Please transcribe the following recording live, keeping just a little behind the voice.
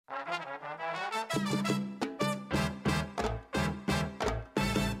Well,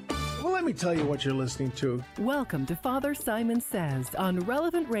 let me tell you what you're listening to. Welcome to Father Simon Says on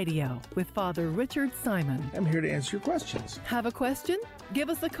Relevant Radio with Father Richard Simon. I'm here to answer your questions. Have a question? Give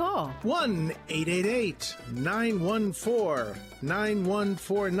us a call.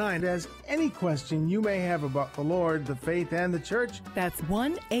 1-888-914-9149. As any question you may have about the Lord, the faith, and the church. That's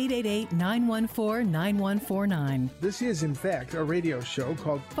 1-888-914-9149. This is, in fact, a radio show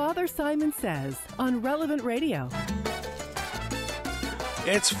called Father Simon Says on Relevant Radio.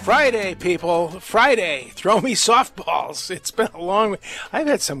 It's Friday, people. Friday. Throw me softballs. It's been a long week. I've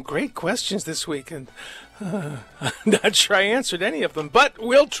had some great questions this week, and I'm not sure I answered any of them, but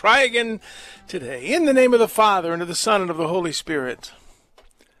we'll try again today. In the name of the Father, and of the Son, and of the Holy Spirit.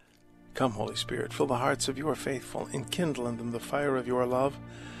 Come, Holy Spirit, fill the hearts of your faithful, and kindle in them the fire of your love.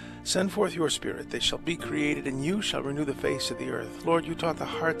 Send forth your Spirit. They shall be created, and you shall renew the face of the earth. Lord, you taught the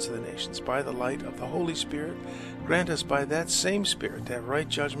hearts of the nations by the light of the Holy Spirit. Grant us by that same Spirit to have right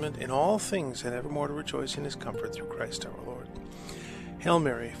judgment in all things, and evermore to rejoice in his comfort through Christ our Lord. Hail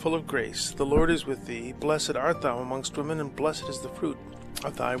Mary, full of grace, the Lord is with thee. Blessed art thou amongst women, and blessed is the fruit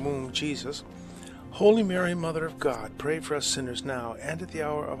of thy womb, Jesus. Holy Mary, Mother of God, pray for us sinners now and at the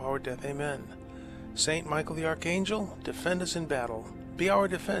hour of our death. Amen. Saint Michael the Archangel, defend us in battle. Be our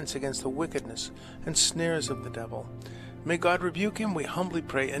defense against the wickedness and snares of the devil. May God rebuke him, we humbly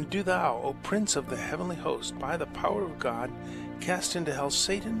pray, and do thou, O Prince of the heavenly host, by the power of God, cast into hell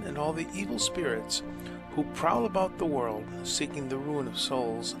Satan and all the evil spirits who prowl about the world, seeking the ruin of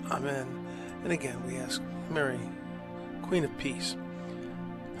souls. Amen. And again we ask Mary, Queen of Peace,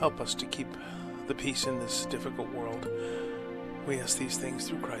 help us to keep the peace in this difficult world. We ask these things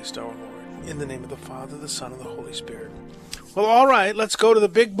through Christ our Lord. In the name of the Father, the Son, and the Holy Spirit. Well, all right, let's go to the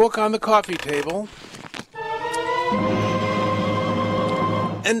big book on the coffee table.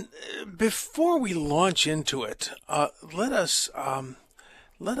 And before we launch into it, let us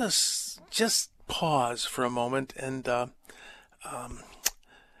just pause for a moment and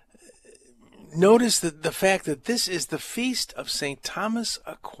notice that the fact that this is the feast of St. Thomas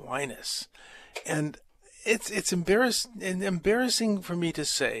Aquinas, and it's embarrassing for me to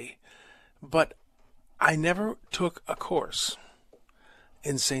say, but I never took a course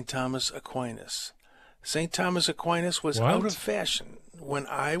in St. Thomas Aquinas. St. Thomas Aquinas was out of fashion when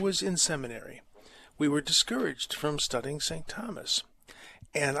I was in seminary. We were discouraged from studying St. Thomas.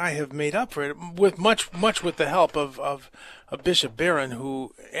 And I have made up for it with much with the help of Bishop Barron,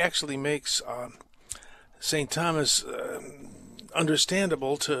 who actually makes St. Thomas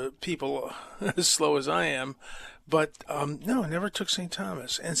understandable to people as slow as I am. But no, I never took St.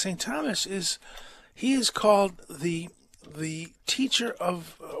 Thomas. And St. Thomas is called the teacher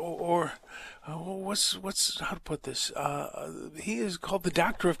of, or what's how to put this? He is called the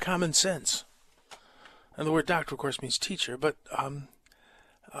doctor of common sense. And the word doctor, of course, means teacher, but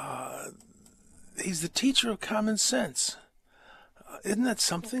he's the teacher of common sense. Isn't that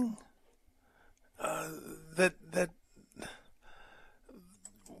something? That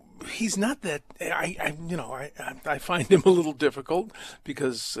he's not that. I find him a little difficult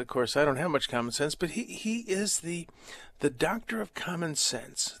because, of course, I don't have much common sense. But he is the doctor of common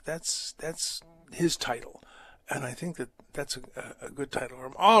sense. That's his title, and I think that's a good title for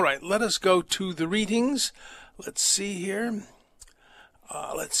him. All right, let us go to the readings. Let's see here.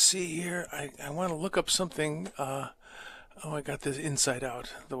 I want to look up something. I got this inside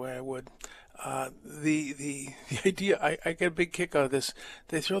out the way I would. The idea, I get a big kick out of this.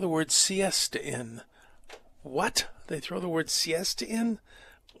 They throw the word siesta in. What? They throw the word siesta in?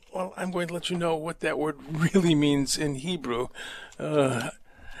 Well, I'm going to let you know what that word really means in Hebrew. By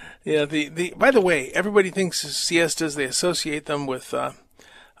the way, everybody thinks siestas, they associate them with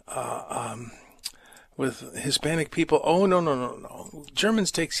Hispanic people. Oh, no.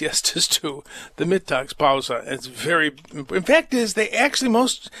 Germans take siestas too. The Mittagspause. It's very, in fact, they actually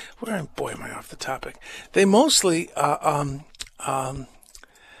boy, am I off the topic. They mostly, in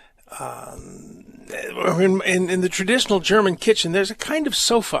the traditional German kitchen, there's a kind of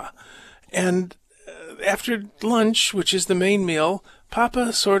sofa. And after lunch, which is the main meal,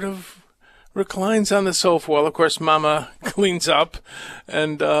 Papa sort of reclines on the sofa while, of course, Mama cleans up,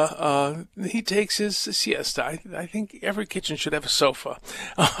 and he takes his siesta. I think every kitchen should have a sofa.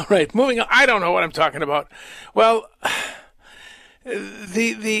 All right, moving on. I don't know what I'm talking about. Well,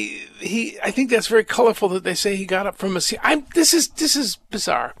 I think that's very colorful that they say he got up from a siesta. This is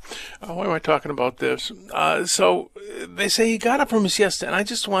bizarre. Why am I talking about this? So they say he got up from a siesta, and I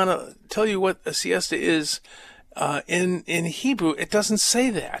just want to tell you what a siesta is. In Hebrew, it doesn't say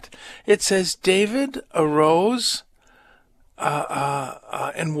that. It says David arose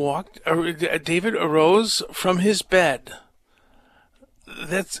and walked. David arose from his bed.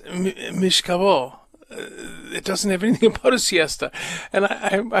 That's mishkavo. It doesn't have anything about a siesta. And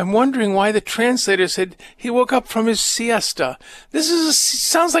I'm wondering why the translator said he woke up from his siesta.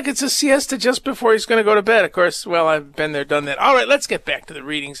 Sounds like it's a siesta just before he's going to go to bed. Of course, well, I've been there, done that. All right, let's get back to the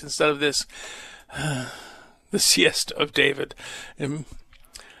readings instead of this, the siesta of David.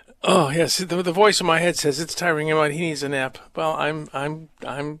 Oh yes, the voice in my head says it's tiring him out. He needs a nap. Well, I'm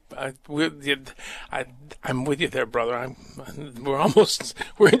with you there, brother.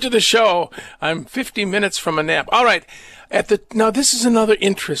 We're into the show. I'm 50 minutes from a nap. All right. Now this is another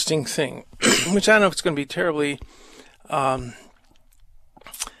interesting thing, which I don't know if it's going to be terribly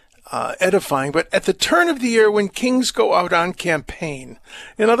edifying, but at the turn of the year when kings go out on campaign,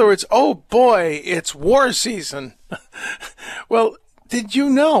 in other words, oh boy, it's war season. Well, did you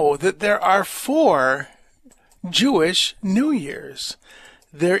know that there are 4 Jewish New Years?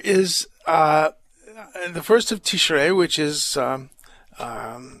 There is the first of Tishrei, which is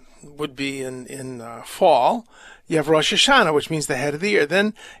would be in fall. You have Rosh Hashanah, which means the head of the year.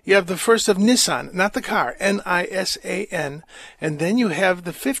 Then you have the first of Nisan, not the car, Nisan, and then you have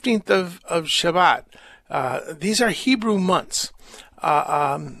the 15th of Shabbat. These are Hebrew months.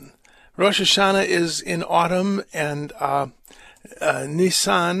 Rosh Hashanah is in autumn, and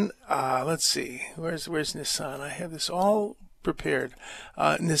Nisan, let's see, where's Nisan? I have this all prepared.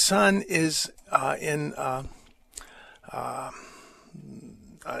 Nisan is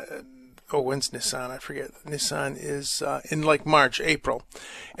when's Nisan? I forget. Nisan is in like March, April.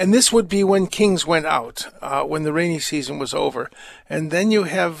 And this would be when kings went out, when the rainy season was over. And then you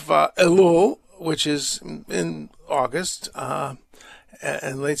have Elul, which is in August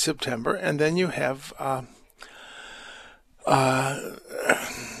and late September. And then you have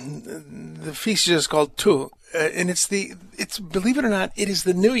the feast is called Tu, and it's believe it or not, it is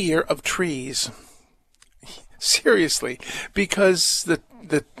the New Year of trees. Seriously, because the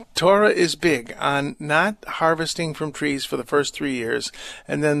Torah is big on not harvesting from trees for the first 3 years,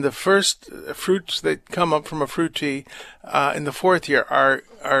 and then the first fruits that come up from a fruit tree in the 4th year are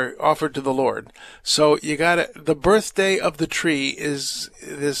offered to the Lord. So you the birthday of the tree is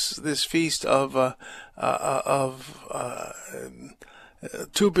this feast of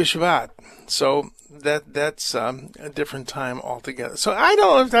Tu B'Shvat. So that's a different time altogether. So I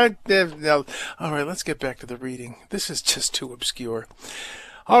don't know. All right, let's get back to the reading. This is just too obscure.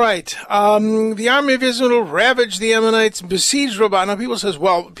 All right. The army of Israel ravaged the Ammonites, besieged Rabbah. Now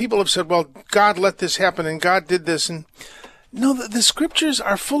people have said, well, God let this happen and God did this. And no, the scriptures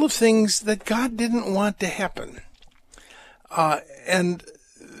are full of things that God didn't want to happen. And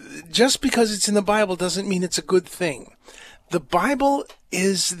just because it's in the Bible doesn't mean it's a good thing. The Bible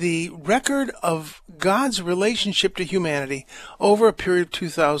is the record of God's relationship to humanity over a period of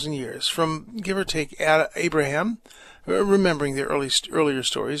 2,000 years, from give or take Abraham, remembering the earlier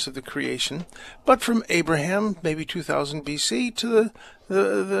stories of the creation, but from Abraham, maybe 2000 BC, to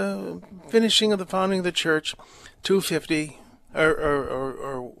the finishing of the founding of the church, 250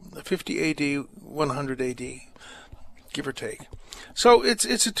 or 50 AD, 100 AD, give or take. So it's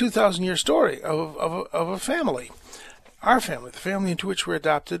a 2,000-year story of a family. Our family, the family into which we're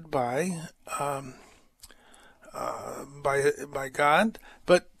adopted by God,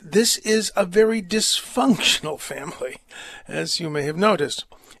 but this is a very dysfunctional family, as you may have noticed.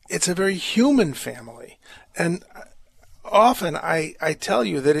 It's a very human family, and often I tell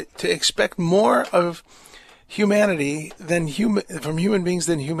you that to expect more of humanity from human beings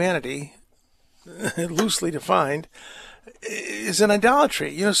than humanity, loosely defined, is an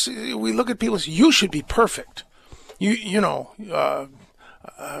idolatry. You know, we look at people and say, you should be perfect. I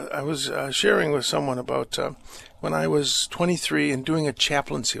was sharing with someone about when I was 23 and doing a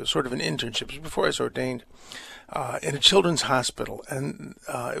chaplaincy. It was sort of an internship. It was before I was ordained in a children's hospital. And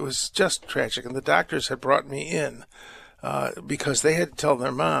it was just tragic. And the doctors had brought me in because they had to tell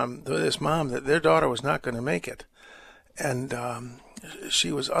this mom, that their daughter was not going to make it. And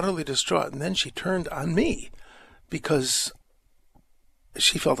she was utterly distraught. And then she turned on me because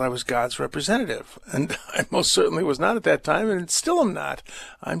she felt I was God's representative, and I most certainly was not at that time, and still am not.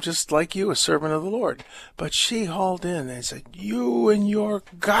 I'm just like you, a servant of the Lord. But she hauled in and said, you and your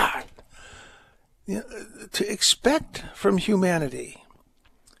God. You know, to expect from humanity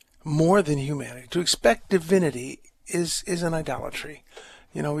more than humanity, to expect divinity is an idolatry.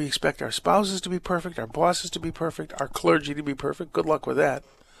 You know, we expect our spouses to be perfect, our bosses to be perfect, our clergy to be perfect. Good luck with that.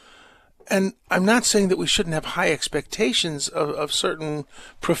 And I'm not saying that we shouldn't have high expectations of certain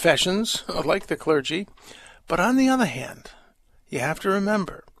professions, like the clergy, but on the other hand, you have to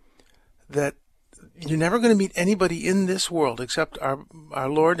remember that You're never going to meet anybody in this world except our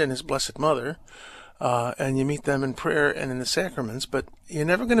Lord and His Blessed Mother, and you meet them in prayer and in the sacraments, but you're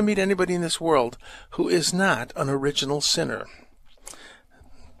never going to meet anybody in this world who is not an original sinner.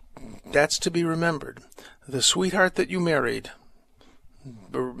 That's to be remembered. The sweetheart that you married,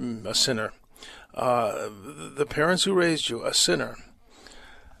 a sinner. The parents who raised you, a sinner.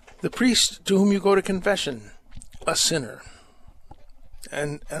 The priest to whom you go to confession, a sinner.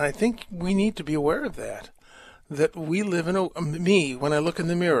 And I think we need to be aware of that we live in me, when I look in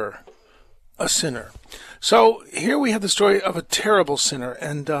the mirror, a sinner. So here we have the story of a terrible sinner,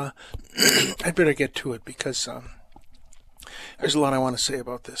 and I'd better get to it because there's a lot I want to say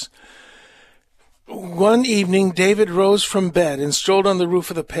about this. One evening, David rose from bed and strolled on the roof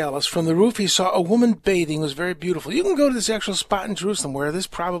of the palace. From the roof, he saw a woman bathing. It was very beautiful. You can go to this actual spot in Jerusalem where this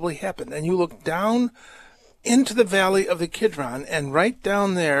probably happened, and you look down into the valley of the Kidron, and right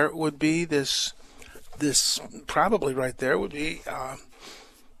down there would be this probably right there would be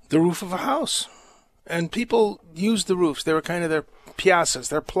the roof of a house. And people used the roofs. They were kind of their piazzas,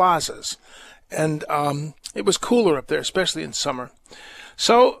 their plazas. And it was cooler up there, especially in summer.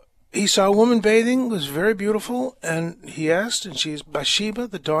 So he saw a woman bathing, was very beautiful, and he asked, and she's Bathsheba,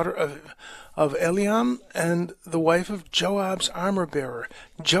 the daughter of Eliam, and the wife of Joab's armor-bearer.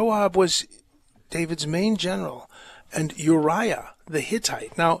 Joab was David's main general, and Uriah, the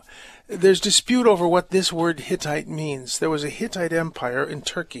Hittite. Now, there's dispute over what this word Hittite means. There was a Hittite empire in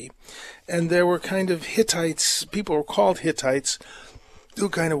Turkey, and there were kind of Hittites, people were called Hittites, who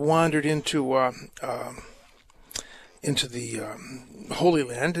kind of wandered into the Holy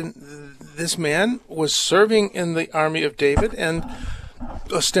Land, and this man was serving in the army of David and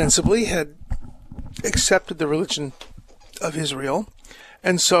ostensibly had accepted the religion of Israel,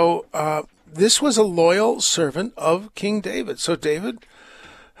 and so this was a loyal servant of King David. So David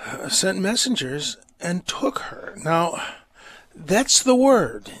sent messengers and took her. Now, that's the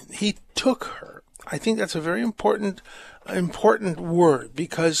word. He took her. I think that's a very important word,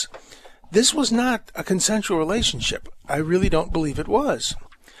 because this was not a consensual relationship. I really don't believe it was.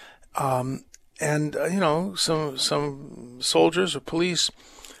 Some soldiers or police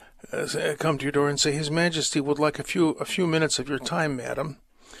come to your door and say, His Majesty would like a few minutes of your time, madam.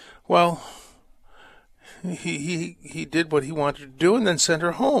 Well, he did what he wanted to do and then sent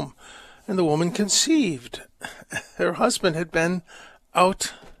her home. And the woman conceived. Her husband had been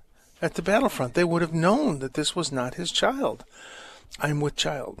out at the battlefront. They would have known that this was not his child. I'm with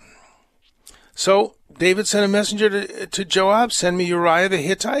child. So David sent a messenger to Joab, send me Uriah the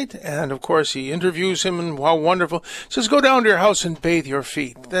Hittite, and of course he interviews him, and how wonderful. He says, go down to your house and bathe your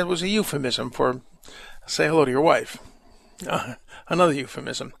feet. That was a euphemism for say hello to your wife. Another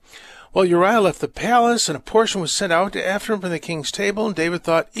euphemism. Well, Uriah left the palace, and a portion was sent out after him from the king's table, and David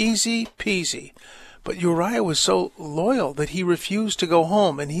thought, easy peasy. But Uriah was so loyal that he refused to go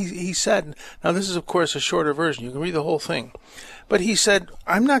home, and he said, now this is of course a shorter version, you can read the whole thing, but he said,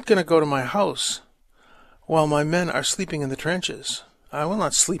 I'm not going to go to my house while my men are sleeping in the trenches. I will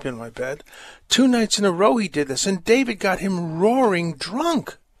not sleep in my bed. 2 nights in a row he did this, and David got him roaring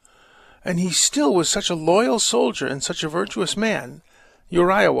drunk. And he still was such a loyal soldier and such a virtuous man,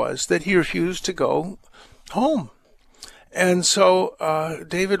 Uriah was, that he refused to go home. And so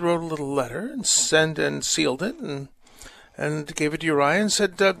David wrote a little letter and sent and sealed it and gave it to Uriah and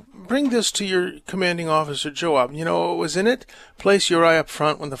said, bring this to your commanding officer Joab. You know what was in it? Place Uriah up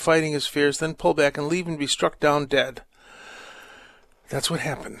front when the fighting is fierce, then pull back and leave him to be struck down dead. That's what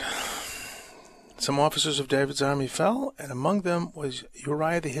happened. Some officers of David's army fell, and among them was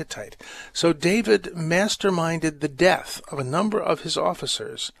Uriah the Hittite. So David masterminded the death of a number of his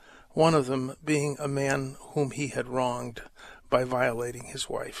officers, one of them being a man whom he had wronged by violating his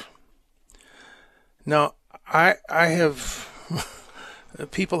wife. Now, I have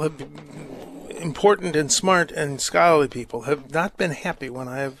people have important and smart and scholarly people have not been happy when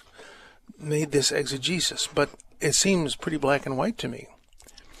I have made this exegesis, but it seems pretty black and white to me.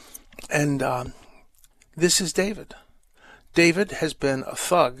 And this is David. David has been a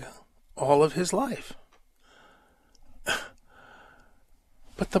thug all of his life.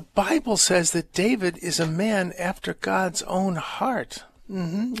 But the Bible says that David is a man after God's own heart.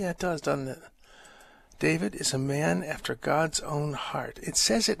 Yeah, it does, doesn't it? David is a man after God's own heart. It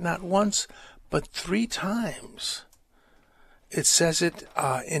says it not once, but 3 times. It says it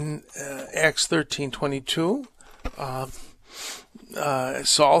in Acts 13:22.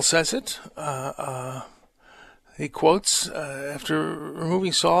 Saul says it. He quotes, after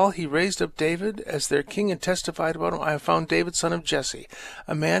removing Saul, he raised up David as their king and testified about him, I have found David, son of Jesse,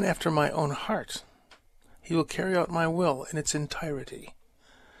 a man after my own heart. He will carry out my will in its entirety.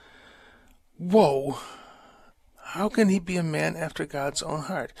 Whoa. How can he be a man after God's own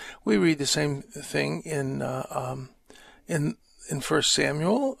heart? We read the same thing in 1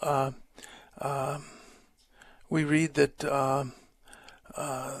 Samuel. We read that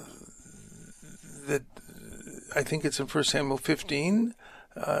I think it's in 1 Samuel 15.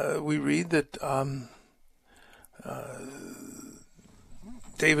 We read that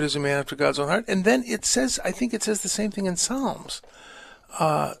David is a man after God's own heart, and then it says, I think it says the same thing in Psalms.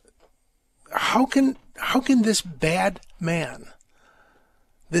 How can this bad man,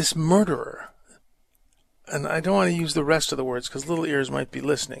 this murderer, and I don't want to use the rest of the words because little ears might be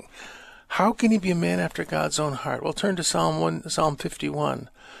listening, how can he be a man after God's own heart? Well, turn to Psalm 51.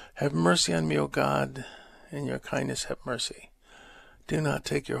 Have mercy on me, O God, in your kindness have mercy. Do not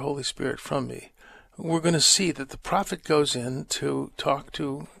take your Holy Spirit from me. We're going to see that the prophet goes in to talk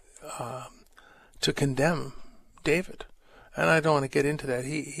to condemn David. And I don't want to get into that.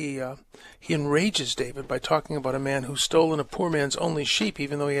 He enrages David by talking about a man who's stolen a poor man's only sheep,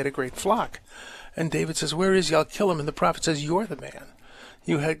 even though he had a great flock. And David says, where is he? I'll kill him. And the prophet says, you're the man.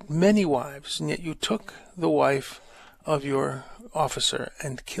 You had many wives, and yet you took the wife of your officer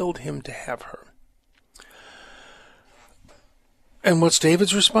and killed him to have her. And what's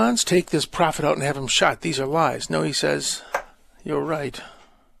David's response? Take this prophet out and have him shot. These are lies. No, he says, you're right.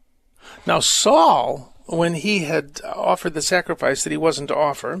 Now Saul, when he had offered the sacrifice that he wasn't to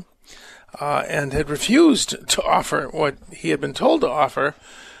offer, and had refused to offer what he had been told to offer,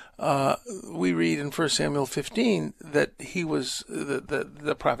 we read in 1 Samuel 15 that he was,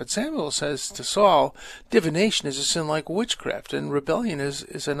 the prophet Samuel says to Saul, divination is a sin like witchcraft, and rebellion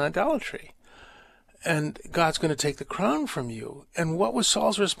is an idolatry. And God's going to take the crown from you. And what was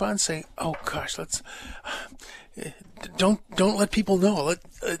Saul's response? Saying, oh gosh, don't let people know.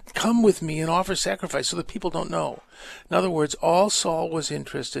 Come with me and offer sacrifice so that people don't know. In other words, all Saul was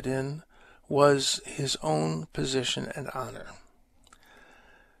interested in was his own position and honor.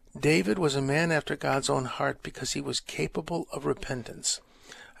 David was a man after God's own heart because he was capable of repentance.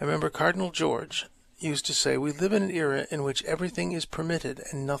 I remember Cardinal George used to say, we live in an era in which everything is permitted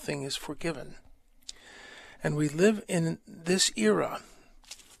and nothing is forgiven. And we live in this era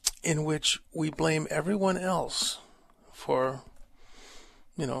in which we blame everyone else for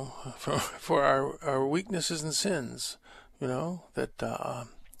our weaknesses and sins, that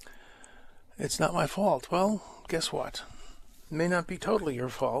it's not my fault. Well, guess what? It may not be totally your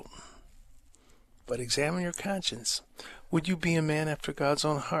fault, but examine your conscience. Would you be a man after God's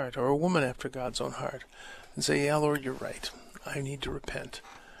own heart or a woman after God's own heart and say, yeah, Lord, you're right. I need to repent.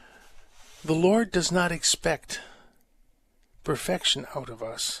 The Lord does not expect perfection out of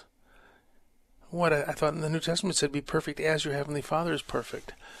us. What I thought in the New Testament said, be perfect as your Heavenly Father is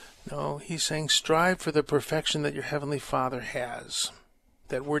perfect. No, he's saying strive for the perfection that your Heavenly Father has.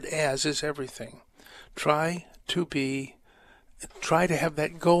 That word as is everything. Try to have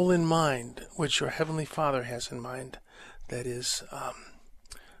that goal in mind, which your Heavenly Father has in mind. That is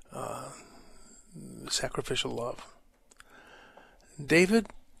sacrificial love. David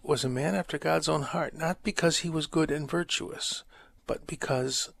was a man after God's own heart, not because he was good and virtuous, but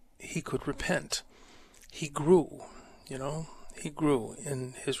because he could repent. He grew, he grew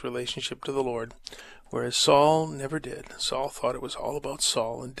in his relationship to the Lord, whereas Saul never did. Saul thought it was all about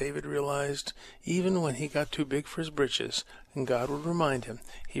Saul, and David realized, even when he got too big for his britches, and God would remind him,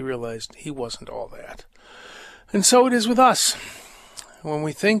 he realized he wasn't all that. And so it is with us. When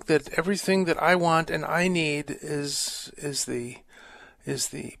we think that everything that I want and I need is the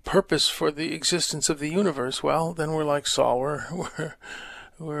purpose for the existence of the universe, well, then we're like Saul.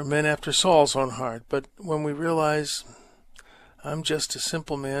 We're men after Saul's own heart. But when we realize I'm just a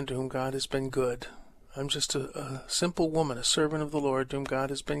simple man to whom God has been good, I'm just a simple woman, a servant of the Lord to whom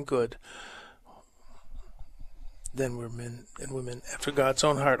God has been good, then we're men and women after God's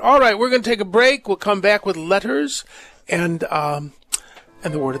own heart. All right, we're going to take a break. We'll come back with letters and the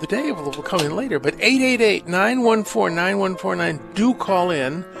word of the day will come in later. But 888-914-9149. Do call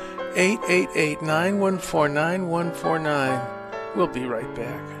in. 888-914-9149. We'll be right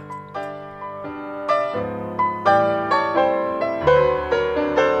back.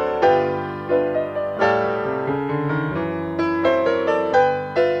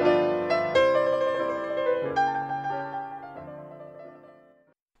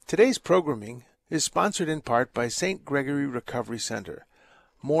 Today's programming is sponsored in part by St. Gregory Recovery Center.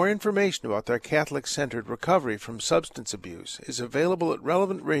 More information about their Catholic-centered recovery from substance abuse is available at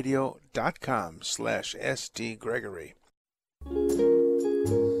relevantradio.com/STGregory.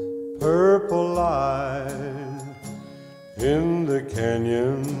 Purple light in the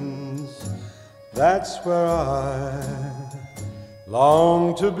canyons, that's where I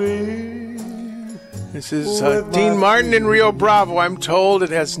long to be. This is Dean Martin in Rio Bravo. I'm told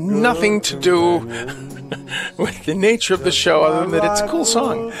it has nothing to do with the nature of the show, other than that it's a cool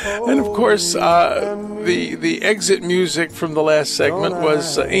song. And of course, the exit music from the last segment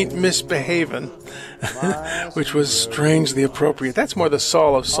was Ain't Misbehavin', which was strangely appropriate. That's more the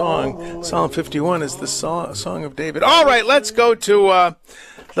Psalm of Song. Psalm 51 is the Song of David. All right, let's go to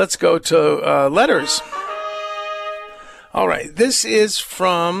letters. All right, this is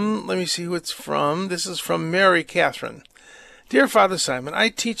from, let me see who it's from. This is from Mary Catherine. Dear Father Simon, I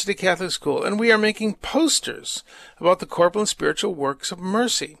teach at a Catholic school, and we are making posters about the corporal and spiritual works of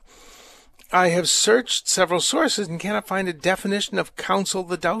mercy. I have searched several sources and cannot find a definition of counsel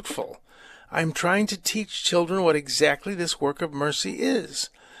the doubtful. I am trying to teach children what exactly this work of mercy is.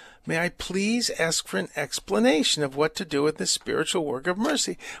 May I please ask for an explanation of what to do with this spiritual work of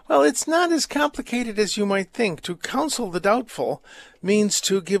mercy? Well, it's not as complicated as you might think. To counsel the doubtful means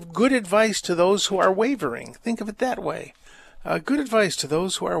to give good advice to those who are wavering. Think of it that way. Good advice to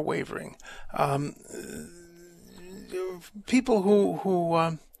those who are wavering. People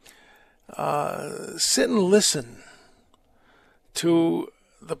who sit and listen to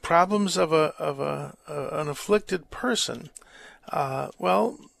the problems of an afflicted person.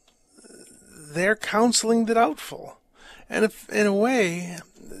 Well, they're counseling the doubtful. And if, in a way,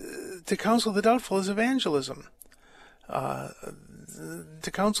 to counsel the doubtful is evangelism. To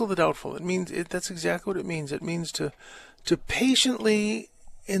counsel the doubtful, that's exactly what it means. It means to patiently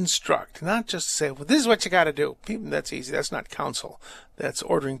instruct, not just to say, well, this is what you got to do. That's easy. That's not counsel. That's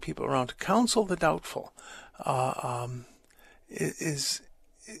ordering people around. To counsel the doubtful is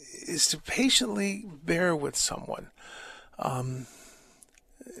to patiently bear with someone.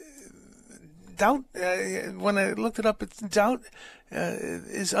 Doubt, when I looked it up, doubt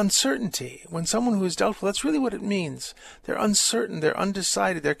is uncertainty. When someone who is doubtful, that's really what it means. They're uncertain, they're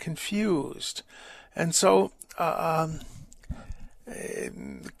undecided, they're confused. And so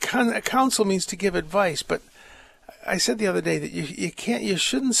counsel means to give advice, but I said the other day that you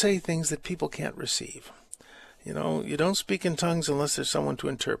shouldn't say things that people can't receive. You know, you don't speak in tongues unless there's someone to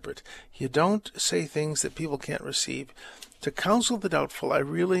interpret. You don't say things that people can't receive. To counsel the doubtful, I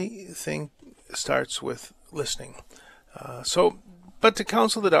really think starts with listening. But to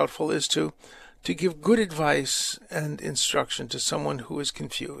counsel the doubtful is to give good advice and instruction to someone who is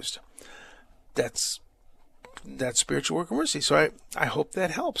confused. That's spiritual work of mercy. So I hope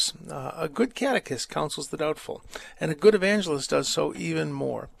that helps. A good catechist counsels the doubtful, and a good evangelist does so even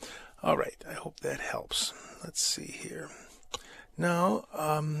more. All right, I hope that helps. Let's see here. Now,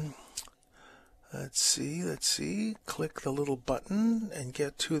 let's see. Click the little button and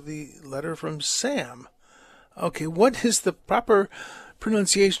get to the letter from Sam. Okay, what is the proper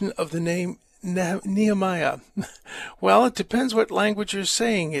pronunciation of the name Nehemiah? Well, it depends what language you're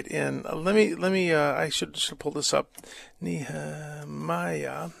saying it in. Let me. I should pull this up.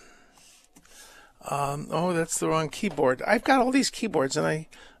 Nehemiah. Oh, that's the wrong keyboard. I've got all these keyboards, and I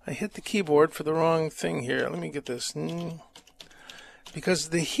hit the keyboard for the wrong thing here. Let me get this. Because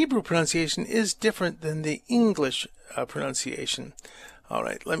the Hebrew pronunciation is different than the English pronunciation. All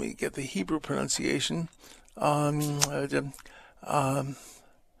right, let me get the Hebrew pronunciation.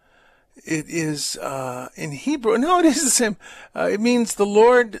 It is in Hebrew. No, it is the same. It means the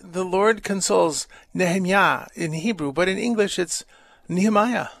Lord consoles. Nehemiah in Hebrew, but in English it's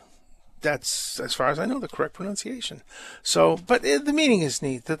Nehemiah. That's, as far as I know, the correct pronunciation. So, but the meaning is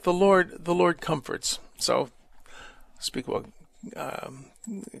neat. That the Lord comforts. So, speak about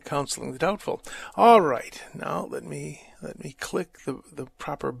counseling the doubtful. All right, now let me click the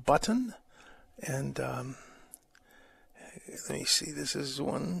proper button, and let me see. This is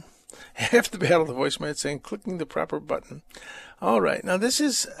one. Half the battle, the voice might say, clicking the proper button. All right, now this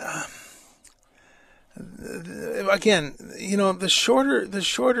is again, you know, the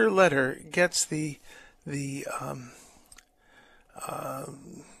shorter letter gets the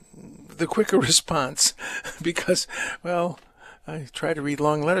quicker response, because, well, I try to read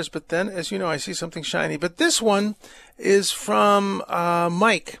long letters, but then, as you know, I see something shiny. But this one is from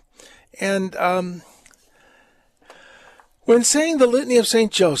Mike, and when saying the litany of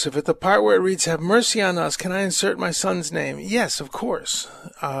St. Joseph, at the part where it reads, "Have mercy on us," can I insert my son's name? Yes, of course.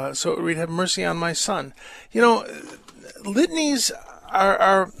 So it would read, "Have mercy on my son." You know, litanies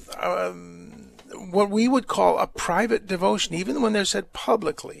are what we would call a private devotion, even when they're said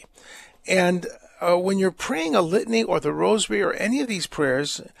publicly. And when you're praying a litany or the rosary or any of these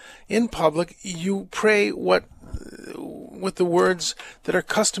prayers in public, you pray with the words that are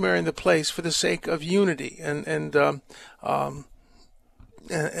customary in the place for the sake of unity and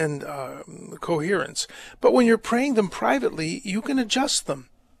coherence. But when you're praying them privately, you can adjust them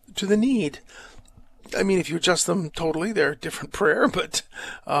to the need. I mean, if you adjust them totally, they're a different prayer, but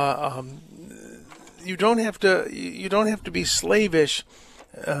you don't have to be slavish.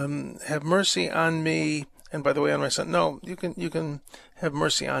 Have mercy on me, and by the way, on my son. No, you can have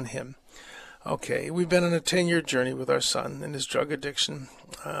mercy on him. Okay, we've been on a 10-year journey with our son and his drug addiction.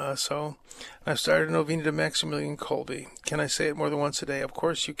 So I've started a novena to Maximilian Kolbe. Can I say it more than once a day? Of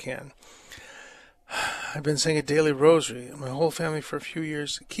course you can. I've been saying a daily rosary, my whole family, for a few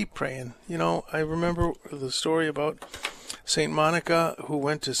years. Keep praying. You know, I remember the story about St. Monica, who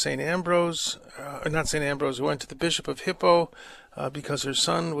went to St. Ambrose, not St. Ambrose, who went to the Bishop of Hippo because her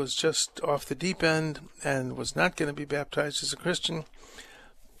son was just off the deep end and was not going to be baptized as a Christian.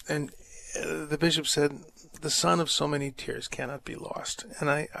 And the bishop said, the son of so many tears cannot be lost. And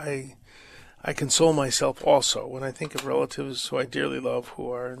I console myself also when I think of relatives who I dearly love who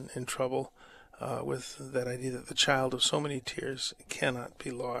are in trouble with that idea that the child of so many tears cannot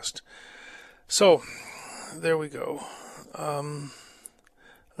be lost. So, there we go.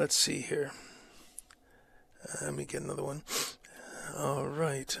 Let's see here. Let me get another one. All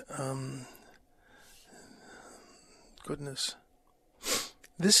right. Goodness.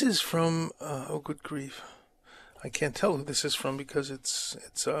 This is from, oh good grief. I can't tell who this is from because it's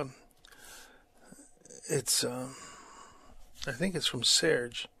I think it's from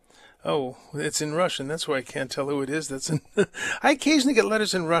Serge. Oh, it's in Russian. That's why I can't tell who it is. I occasionally get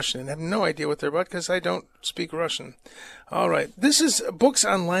letters in Russian and have no idea what they're about because I don't speak Russian. All right. This is books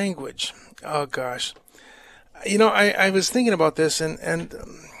on language. Oh, gosh. You know, I was thinking about this, and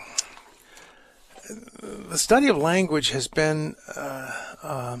the study of language has been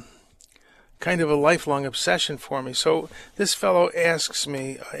kind of a lifelong obsession for me. So this fellow asks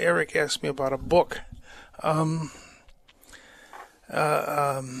me, Eric asks me about a book. I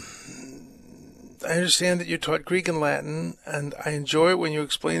understand that you taught Greek and Latin, and I enjoy it when you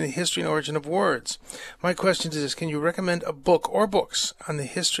explain the history and origin of words. My question is this: can you recommend a book or books on the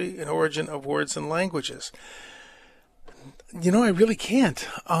history and origin of words and languages? You know, I really can't.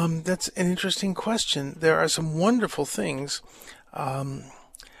 That's an interesting question. There are some wonderful things.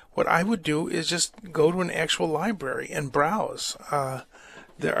 What I would do is just go to an actual library and browse.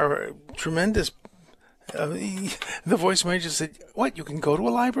 There are tremendous... the voice might just said, what, you can go to a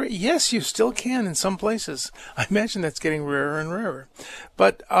library? Yes, you still can in some places. I imagine that's getting rarer and rarer.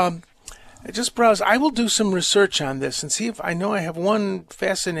 But just browse. I will do some research on this and see if I know I have one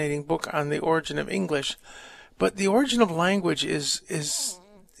fascinating book on the origin of English. But the origin of language is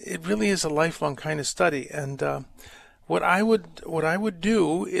it really is a lifelong kind of study. And what I would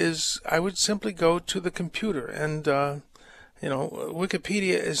do is I would simply go to the computer and you know,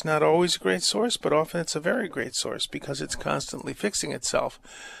 Wikipedia is not always a great source, but often it's a very great source because it's constantly fixing itself.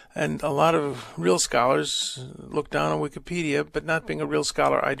 And a lot of real scholars look down on Wikipedia, but not being a real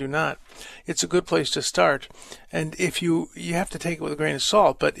scholar, I do not. It's a good place to start. And if you have to take it with a grain of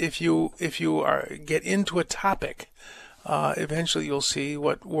salt, but if you get into a topic, eventually you'll see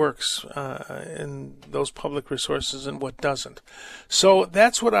what works in those public resources and what doesn't. So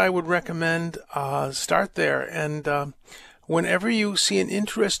that's what I would recommend. Start there. And whenever you see an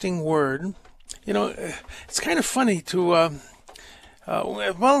interesting word, you know, it's kind of funny to,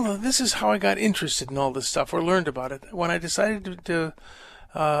 well, this is how I got interested in all this stuff or learned about it. When I decided to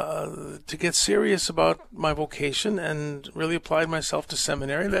get serious about my vocation and really applied myself to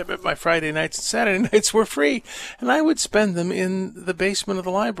seminary, my Friday nights and Saturday nights were free, and I would spend them in the basement of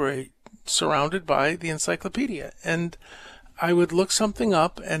the library, surrounded by the encyclopedia. And I would look something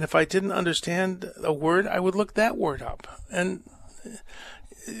up, and if I didn't understand a word, I would look that word up. And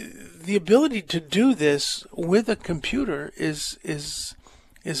the ability to do this with a computer is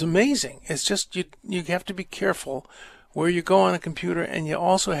amazing. It's just you have to be careful where you go on a computer, and you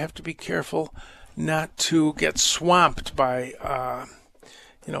also have to be careful not to get swamped by,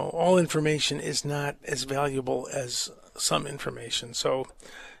 you know, all information is not as valuable as some information. So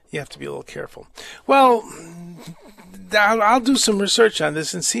you have to be a little careful. Well, I'll do some research on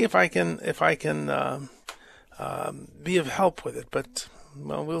this and see if I can be of help with it. But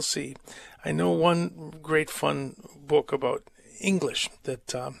well, we'll see. I know one great fun book about English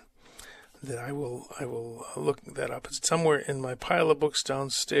that I will look that up. It's somewhere in my pile of books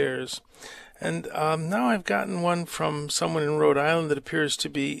downstairs. And now I've gotten one from someone in Rhode Island that appears to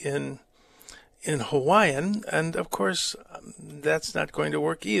be in Hawaiian, and of course that's not going to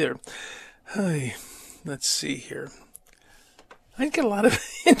work either. Let's see here. I get a lot of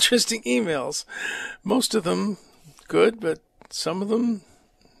interesting emails. Most of them good, but some of them,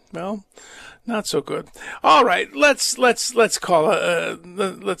 well, not so good. All right, let's call a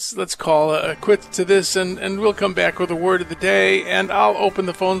quit to this, and we'll come back with a word of the day, and I'll open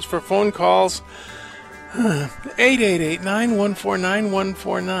the phones for phone calls.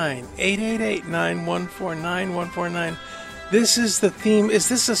 888-914-9149. 888-914-9149. This is the theme. Is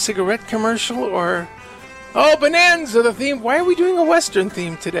this a cigarette commercial or... Oh, Bonanza, the theme. Why are we doing a Western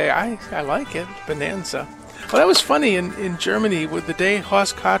theme today? I like it. Bonanza. Well, that was funny in Germany. With the day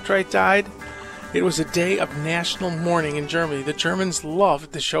Horst Cartwright died, it was a day of national mourning in Germany. The Germans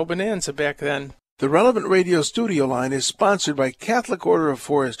loved the show Bonanza back then. The Relevant Radio studio line is sponsored by Catholic Order of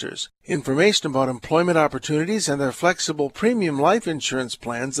Foresters. Information about employment opportunities and their flexible premium life insurance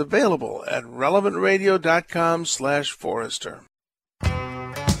plans available at relevantradio.com/forester.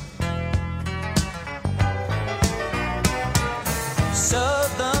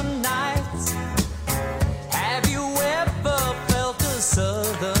 Southern nights. Have you ever felt a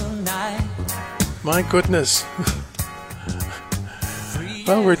southern night? My goodness.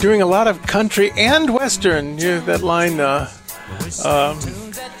 Well, we're doing a lot of country and Western. That line,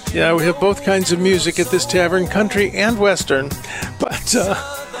 we have both kinds of music at this tavern, country and Western. But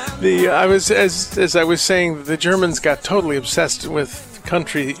I was saying, the Germans got totally obsessed with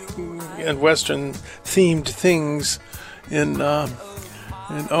country and Western themed things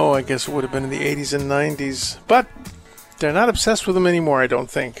I guess it would have been in the 80s and 90s. But they're not obsessed with them anymore, I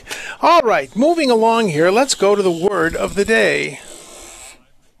don't think. All right, moving along here, let's go to the word of the day.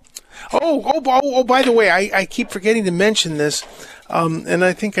 Oh, by the way, I keep forgetting to mention this, and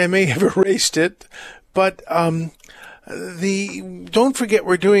I think I may have erased it, but don't forget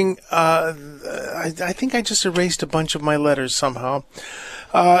we're doing, I think I just erased a bunch of my letters somehow,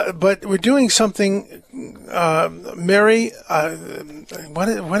 but we're doing something, Mary,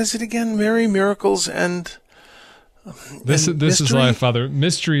 what is it again? Mary, Miracles, and... This is life, Father.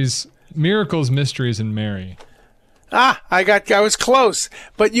 Miracles, Mysteries, and Mary. I was close,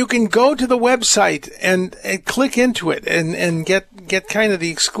 but you can go to the website and click into it and get kind of the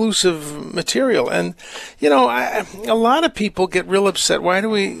exclusive material. And a lot of people get real upset. Why do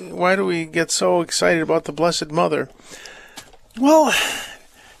we get so excited about the Blessed Mother? Well,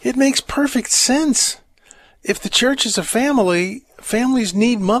 it makes perfect sense. If the church is a family, families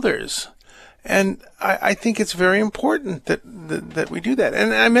need mothers. And I think it's very important that we do that.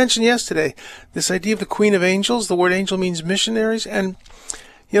 And I mentioned yesterday this idea of the Queen of Angels. The word angel means missionaries. And,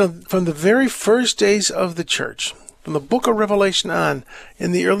 from the very first days of the church, from the book of Revelation on,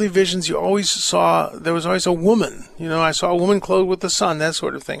 in the early visions, there was always a woman. I saw a woman clothed with the sun, that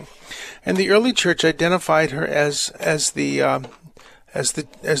sort of thing. And the early church identified her as the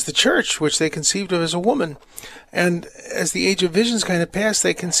church, which they conceived of as a woman. And as the age of visions kind of passed,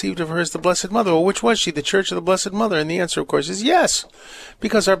 they conceived of her as the Blessed Mother. Well, which was she, the Church of the Blessed Mother? And the answer, of course, is yes.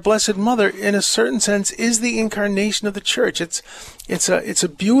 Because our Blessed Mother, in a certain sense, is the incarnation of the church. It's a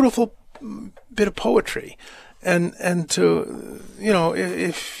beautiful bit of poetry. And to,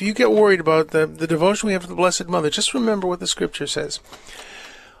 if you get worried about the devotion we have to the Blessed Mother, just remember what the Scripture says.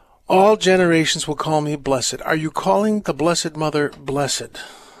 All generations will call me blessed. Are you calling the Blessed Mother blessed?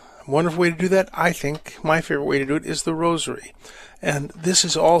 A wonderful way to do that, I think, my favorite way to do it is the Rosary. And this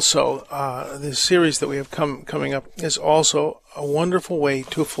is also, this series that we have coming up is also a wonderful way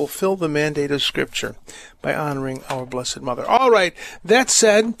to fulfill the mandate of Scripture by honoring our Blessed Mother. All right, that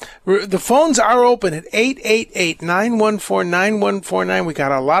said, the phones are open at 888-914-9149. We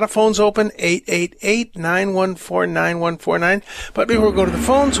got a lot of phones open, 888-914-9149. But before we go to the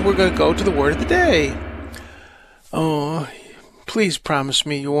phones, we're going to go to the Word of the Day. Oh, please promise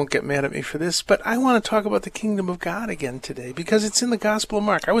me you won't get mad at me for this, but I want to talk about the kingdom of God again today because it's in the Gospel of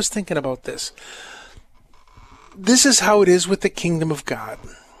Mark. I was thinking about this. This is how it is with the kingdom of God.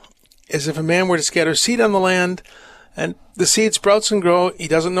 As if a man were to scatter seed on the land, and the seed sprouts and grows, he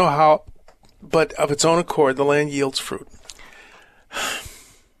doesn't know how, but of its own accord, the land yields fruit.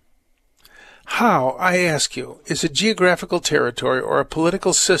 How, I ask you, is a geographical territory or a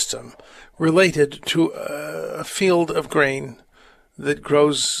political system related to a field of grain that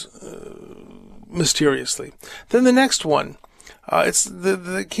grows mysteriously? Then the next one, it's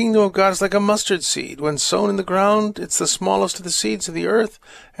the kingdom of God is like a mustard seed. When sown in the ground, it's the smallest of the seeds of the earth,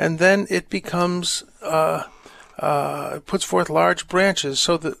 and then it becomes, it puts forth large branches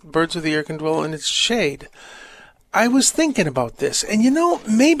so that birds of the air can dwell in its shade. I was thinking about this, and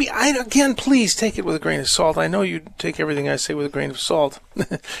maybe again, please take it with a grain of salt. I know you take everything I say with a grain of salt,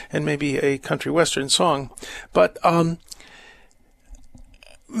 and maybe a country western song, but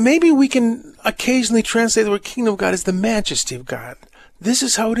maybe we can occasionally translate the word kingdom of God as the majesty of God. This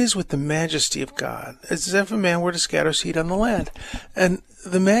is how it is with the majesty of God. It's as if a man were to scatter seed on the land. And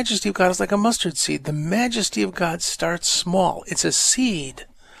the majesty of God is like a mustard seed. The majesty of God starts small. It's a seed.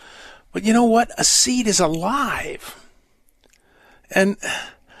 But you know what? A seed is alive. And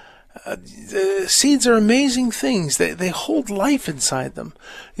seeds are amazing things. They hold life inside them.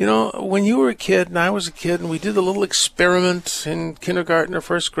 You know, when you were a kid and I was a kid and we did a little experiment in kindergarten or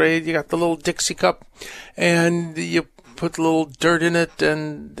first grade, you got the little Dixie cup and you put a little dirt in it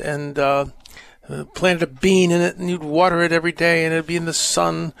and planted a bean in it, and you'd water it every day, and it'd be in the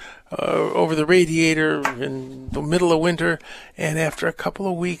sun over the radiator in the middle of winter. And after a couple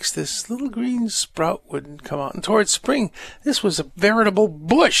of weeks, this little green sprout would come out. And towards spring, this was a veritable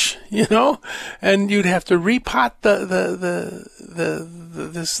bush, you know. And you'd have to repot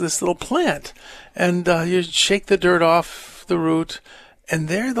this little plant, and you'd shake the dirt off the root, and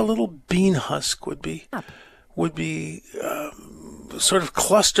there the little bean husk would be sort of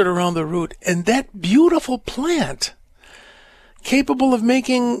clustered around the root. And that beautiful plant, capable of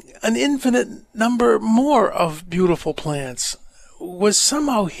making an infinite number more of beautiful plants, was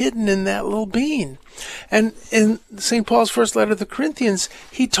somehow hidden in that little bean. And in St. Paul's first letter to the Corinthians,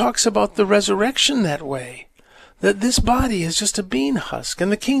 he talks about the resurrection that way, that this body is just a bean husk,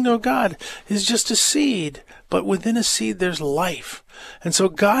 and the kingdom of God is just a seed, but within a seed there's life. And so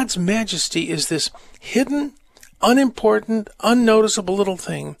God's majesty is this hidden, unimportant, unnoticeable little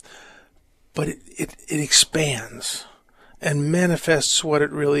thing, but it expands and manifests what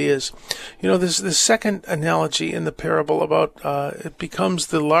it really is. You know, this second analogy in the parable about it becomes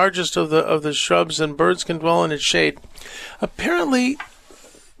the largest of the shrubs, and birds can dwell in its shade. Apparently,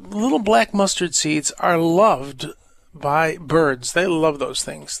 little black mustard seeds are loved by birds. They love those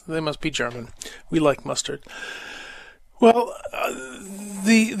things. They must be German. We like mustard. Well,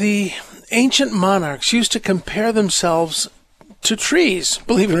 the ancient monarchs used to compare themselves to trees,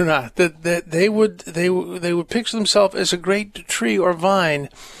 believe it or not, that they would picture themselves as a great tree or vine,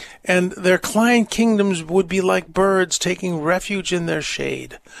 and their client kingdoms would be like birds taking refuge in their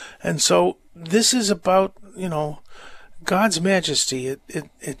shade. And so this is about, you know, God's majesty.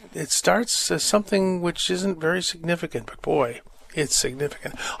 It starts as something which isn't very significant, but boy, it's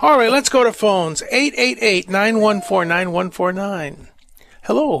significant. All right, let's go to phones. 888-914-9149.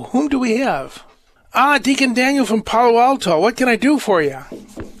 Hello, whom do we have? Deacon Daniel from Palo Alto. What can I do for you?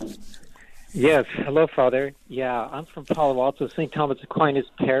 Yes, hello, Father. Yeah, I'm from Palo Alto, St. Thomas Aquinas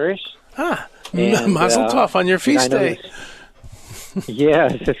Parish. Mazel tov on your feast day. Yeah,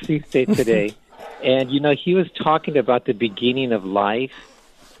 it's a feast day today. And, you know, he was talking about the beginning of life.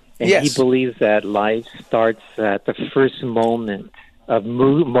 And yes. He believes that life starts at the first moment of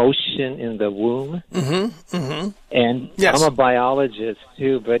motion in the womb. Mm-hmm, mm-hmm. And yes. I'm a biologist,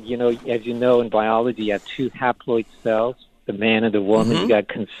 too. But, you know, as you know, in biology, you have two haploid cells, the man and the woman. Mm-hmm. You got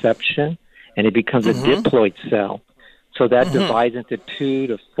conception, and it becomes a diploid cell. So that divides into 2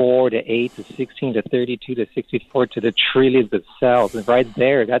 to 4 to 8 to 16 to 32 to 64 to the trillions of cells. And right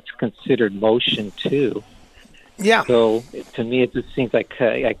there, that's considered motion, too. Yeah. So to me, it just seems like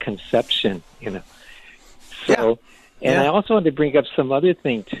a conception, you know. So, and I also wanted to bring up some other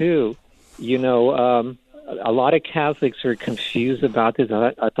thing, too. You know, a lot of Catholics are confused about this.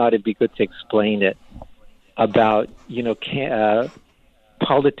 I thought it'd be good to explain it about, you know,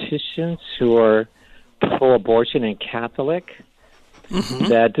 politicians who are pro-abortion and Catholic,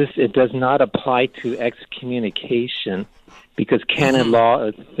 that it does not apply to excommunication, because canon law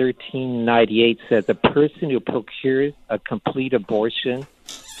of 1398 says a person who procures a complete abortion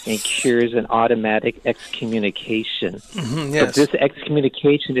incurs an automatic excommunication. Yes. But this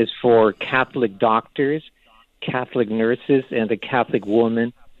excommunication is for Catholic doctors, Catholic nurses, and the Catholic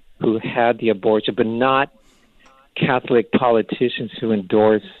woman who had the abortion, but not Catholic politicians who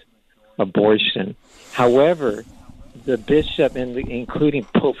endorse abortion. However, the bishop, including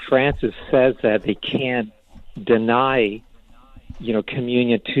Pope Francis, says that they can't deny, you know,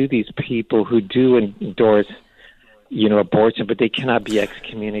 communion to these people who do endorse, you know, abortion, but they cannot be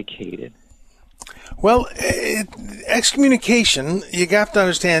excommunicated. Well, excommunication, you have to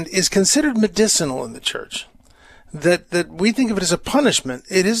understand, is considered medicinal in the church. That we think of it as a punishment.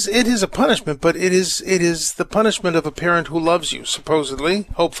 It is a punishment, but it is the punishment of a parent who loves you, supposedly,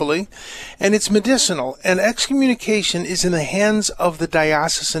 hopefully, and it's medicinal. And excommunication is in the hands of the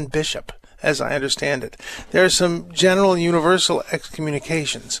diocesan bishop, as I understand it. There are some general and universal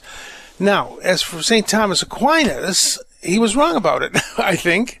excommunications. Now, as for St. Thomas Aquinas, he was wrong about it, I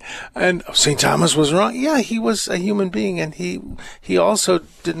think. And St. Thomas was wrong. Yeah, he was a human being, and he also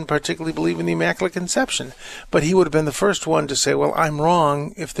didn't particularly believe in the Immaculate Conception. But he would have been the first one to say, well, I'm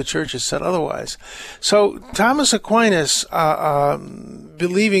wrong if the Church has said otherwise. So Thomas Aquinas,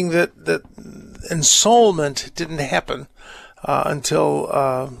 believing that ensoulment didn't happen until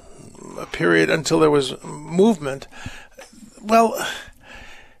there was movement. Well,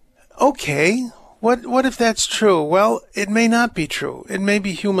 okay. What if that's true? Well, it may not be true. It may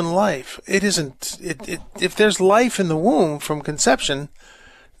be human life. It isn't. If there's life in the womb from conception,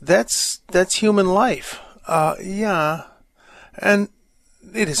 that's human life. Yeah, and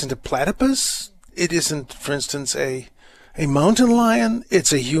it isn't a platypus. It isn't, for instance, a mountain lion.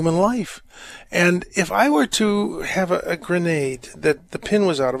 It's a human life. And if I were to have a grenade that the pin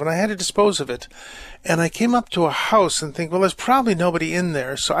was out of, and I had to dispose of it, and I came up to a house and think, well, there's probably nobody in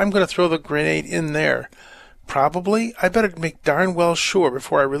there, so I'm going to throw the grenade in there. Probably, I better make darn well sure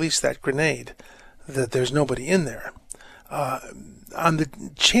before I release that grenade that there's nobody in there. On the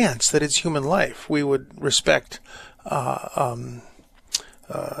chance that it's human life, we would respect from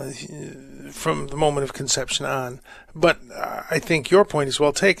the moment of conception on. But I think your point is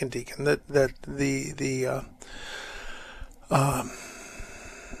well taken, Deacon, that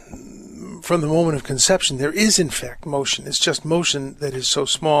from the moment of conception, there is in fact motion. It's just motion that is so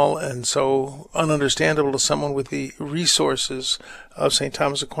small and so ununderstandable to someone with the resources of St.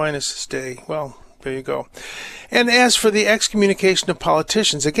 Thomas Aquinas' day. Well, there you go. And as for the excommunication of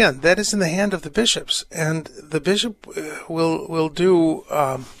politicians, again, that is in the hand of the bishops, and the bishop will do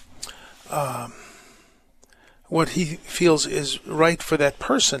what he feels is right for that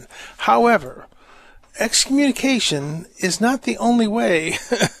person. However, excommunication is not the only way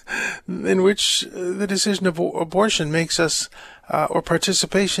in which the decision of abortion makes us, or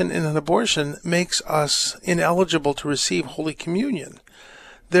participation in an abortion makes us ineligible to receive Holy Communion.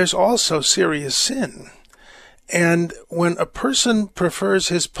 There's also serious sin. And when a person prefers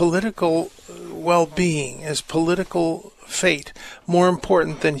his political well-being, his political fate, more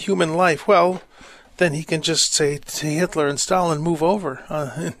important than human life, well, then he can just say to Hitler and Stalin, move over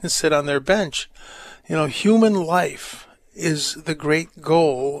and sit on their bench. You know, human life is the great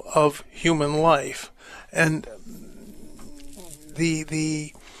goal of human life. And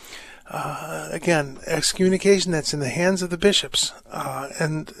again, excommunication, that's in the hands of the bishops.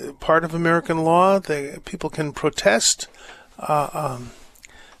 And part of American law, people can protest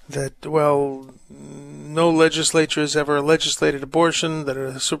that, well, no legislature has ever legislated abortion, that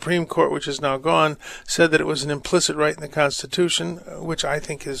a Supreme Court, which is now gone, said that it was an implicit right in the Constitution, which I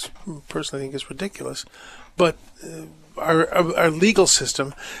think personally think is ridiculous. But our legal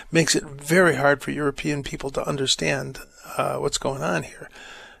system makes it very hard for European people to understand what's going on here.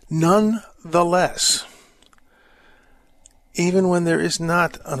 Nonetheless, even when there is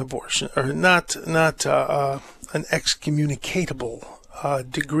not an abortion, or not an excommunicatable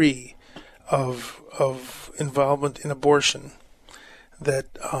degree of involvement in abortion, that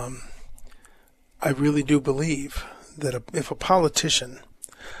I really do believe that if a politician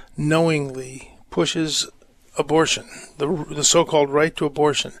knowingly pushes abortion, the so-called right to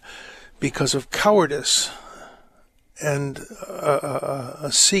abortion, because of cowardice and a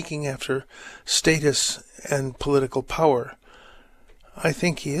seeking after status and political power, I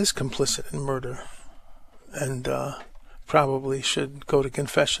think he is complicit in murder, and probably should go to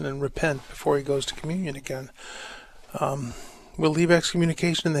confession and repent before he goes to communion again. We'll leave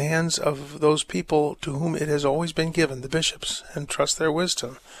excommunication in the hands of those people to whom it has always been given, the bishops, and trust their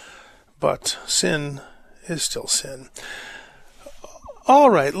wisdom. But sin is still sin.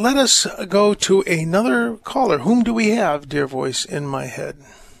 All right, let us go to another caller. Whom do we have, dear voice in my head?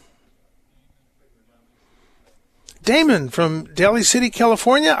 Damon from Daly City,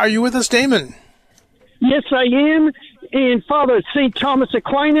 California. Are you with us, Damon? Yes, I am. And Father St. Thomas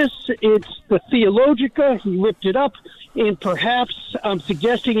Aquinas, it's the Theologica. He ripped it up. And perhaps I'm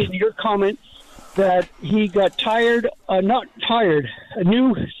suggesting in your comment that he got a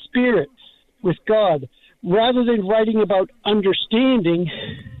new spirit with God. Rather than writing about understanding,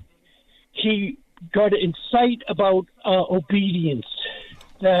 he got insight about obedience.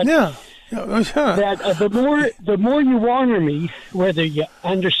 That the more you honor me, whether you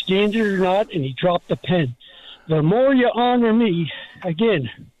understand it or not, and he dropped the pen, the more you honor me, again,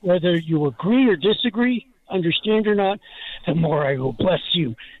 whether you agree or disagree, understand or not, the more I will bless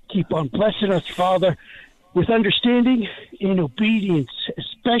you. Keep on blessing us, Father, with understanding and obedience,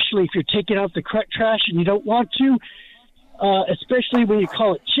 especially if you're taking out the trash and you don't want to, especially when you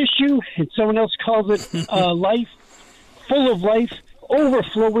call it tissue and someone else calls it life, full of life,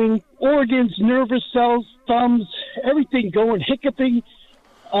 overflowing, organs, nervous cells, thumbs, everything going, hiccuping.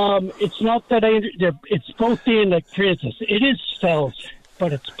 It's not that it's both Dan like Francis. It is cells,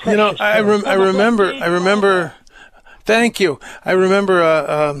 but it's precious. You know, I remember. Thank you. I remember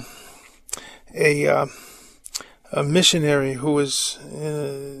a missionary who was,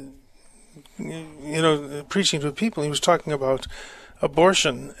 preaching to people. He was talking about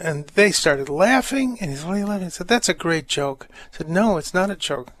abortion, and they started laughing. And he's, "What are you laughing?" I said, "That's a great joke." I said, "No, it's not a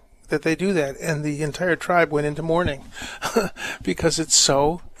joke. that they do that, and the entire tribe went into mourning because it's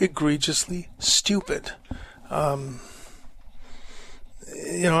so egregiously stupid. I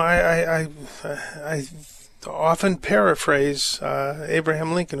often paraphrase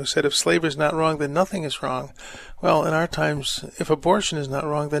Abraham Lincoln, who said, if slavery is not wrong, then nothing is wrong. Well, in our times, if abortion is not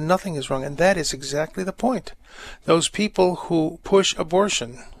wrong, then nothing is wrong. And that is exactly the point. Those people who push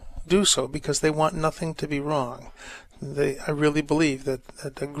abortion do so because they want nothing to be wrong. I really believe that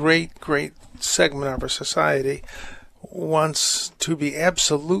a great, great segment of our society wants to be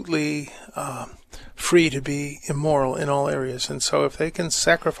absolutely free to be immoral in all areas. And so if they can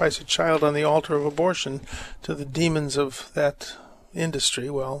sacrifice a child on the altar of abortion to the demons of that industry,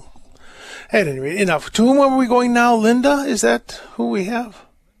 well, at any rate, enough. To whom are we going now? Linda? Is that who we have?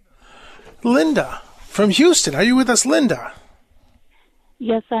 Linda from Houston. Are you with us, Linda?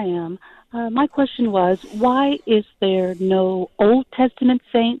 Yes, I am. My question was, why is there no Old Testament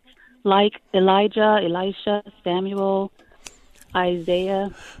saints like Elijah, Elisha, Samuel,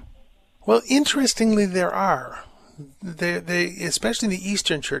 Isaiah? Well, interestingly, there are. They, especially in the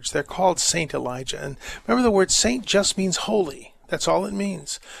Eastern Church, they're called Saint Elijah. And remember, the word saint just means holy. That's all it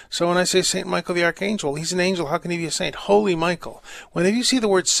means. So when I say Saint Michael the Archangel, he's an angel. How can he be a saint? Holy Michael. Whenever you see the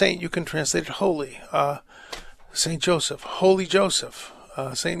word saint, you can translate it holy. Saint Joseph, Holy Joseph.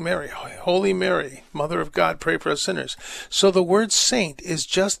 Saint Mary, Holy Mary, Mother of God, pray for us sinners. So the word saint is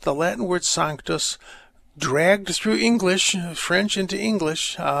just the Latin word sanctus, dragged through English, French into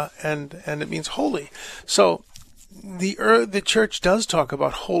English, and it means holy. So the church does talk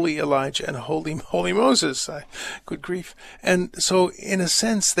about holy Elijah and holy Moses. Good grief! And so, in a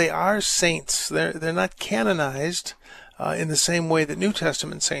sense, they are saints. They're not canonized in the same way that New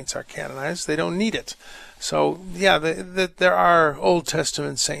Testament saints are canonized. They don't need it. So, yeah, there are Old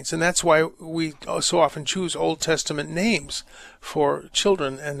Testament saints, and that's why we so often choose Old Testament names for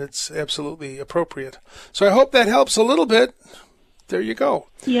children, and it's absolutely appropriate. So I hope that helps a little bit. There you go.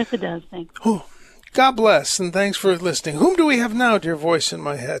 Yes, it does. Thanks. Oh, God bless, and thanks for listening. Whom do we have now, dear voice in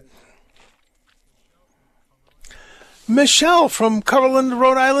my head? Michelle from Cumberland,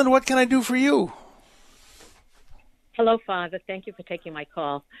 Rhode Island. What can I do for you? Hello, Father. Thank you for taking my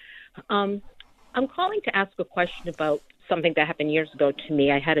call. I'm calling to ask a question about something that happened years ago to me.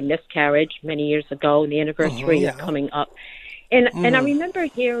 I had a miscarriage many years ago, and the anniversary is coming up. And I remember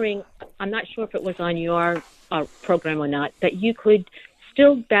hearing, I'm not sure if it was on your program or not, that you could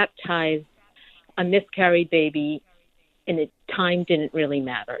still baptize a miscarried baby and the time didn't really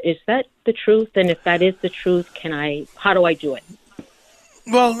matter. Is that the truth? And if that is the truth, how do I do it?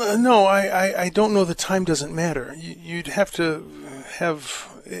 Well, no, I don't know the time doesn't matter. You'd have to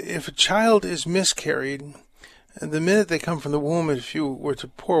have, if a child is miscarried, the minute they come from the womb, if you were to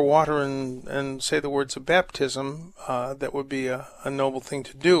pour water and say the words of baptism, that would be a noble thing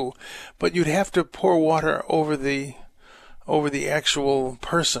to do. But you'd have to pour water over the actual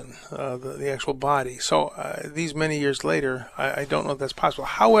person, the actual body. So these many years later, I don't know if that's possible.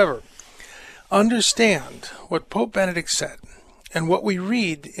 However, understand what Pope Benedict said. And what we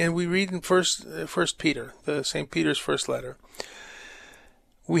read in First Peter, the St. Peter's first letter.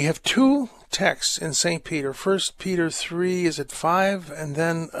 We have two texts in St. Peter. 1 Peter 3 is at 5, and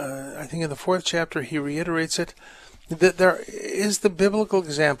then I think in the 4th chapter he reiterates it, that there is the biblical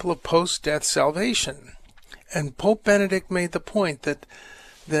example of post-death salvation. And Pope Benedict made the point that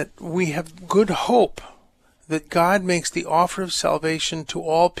we have good hope that God makes the offer of salvation to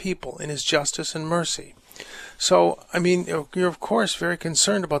all people in his justice and mercy. So, I mean, you're of course very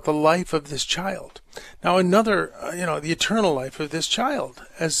concerned about the life of this child. Now, the eternal life of this child,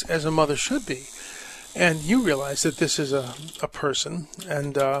 as a mother should be. And you realize that this is a person,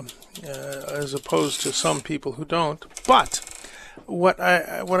 and as opposed to some people who don't. But what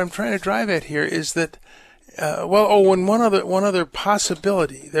I'm trying to drive at here is that, and one other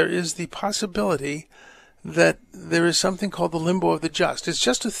possibility. There is the possibility that there is something called the limbo of the just. It's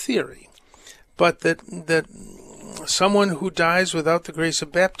just a theory. But that someone who dies without the grace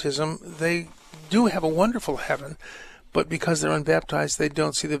of baptism, they do have a wonderful heaven, but because they're unbaptized, they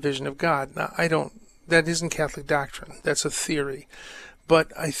don't see the vision of God. Now, that isn't Catholic doctrine. That's a theory.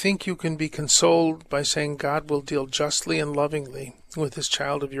 But I think you can be consoled by saying God will deal justly and lovingly with this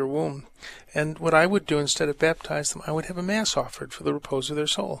child of your womb. And what I would do instead of baptize them, I would have a mass offered for the repose of their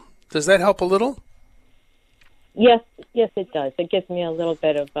soul. Does that help a little? Yes, it does. It gives me a little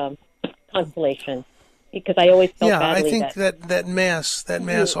bit of consolation, because I always felt badly. I think that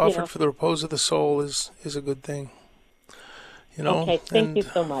mass offered for the repose of the soul is a good thing. Okay, thank you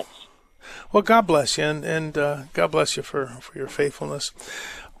so much. Well, God bless you, and God bless you for your faithfulness.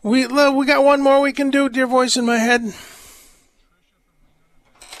 We got one more we can do, dear voice in my head.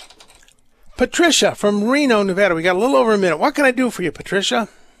 Patricia from Reno, Nevada. We got a little over a minute. What can I do for you, Patricia?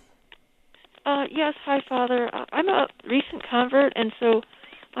 Yes, hi, Father. I'm a recent convert, and so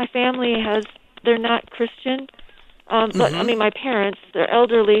my family they're not Christian. But, I mean, my parents, they're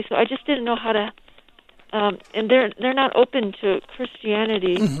elderly, so I just didn't know how to, and they're not open to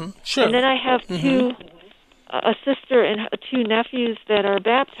Christianity. Sure. And then I have a sister and two nephews that are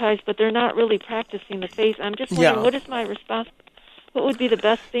baptized, but they're not really practicing the faith. I'm just wondering, what is my response? What would be the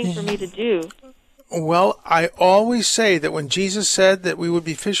best thing for me to do? Well, I always say that when Jesus said that we would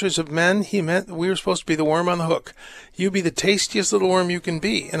be fishers of men, he meant that we were supposed to be the worm on the hook. You be the tastiest little worm you can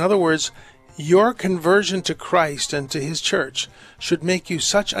be. In other words, your conversion to Christ and to his church should make you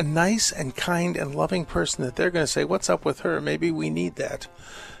such a nice and kind and loving person that they're going to say, what's up with her? Maybe we need that.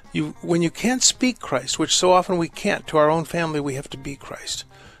 When you can't speak Christ, which so often we can't, to our own family, we have to be Christ.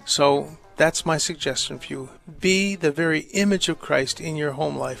 So that's my suggestion for you. Be the very image of Christ in your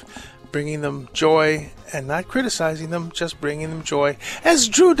home life, bringing them joy and not criticizing them, just bringing them joy, as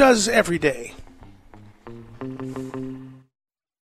Drew does every day.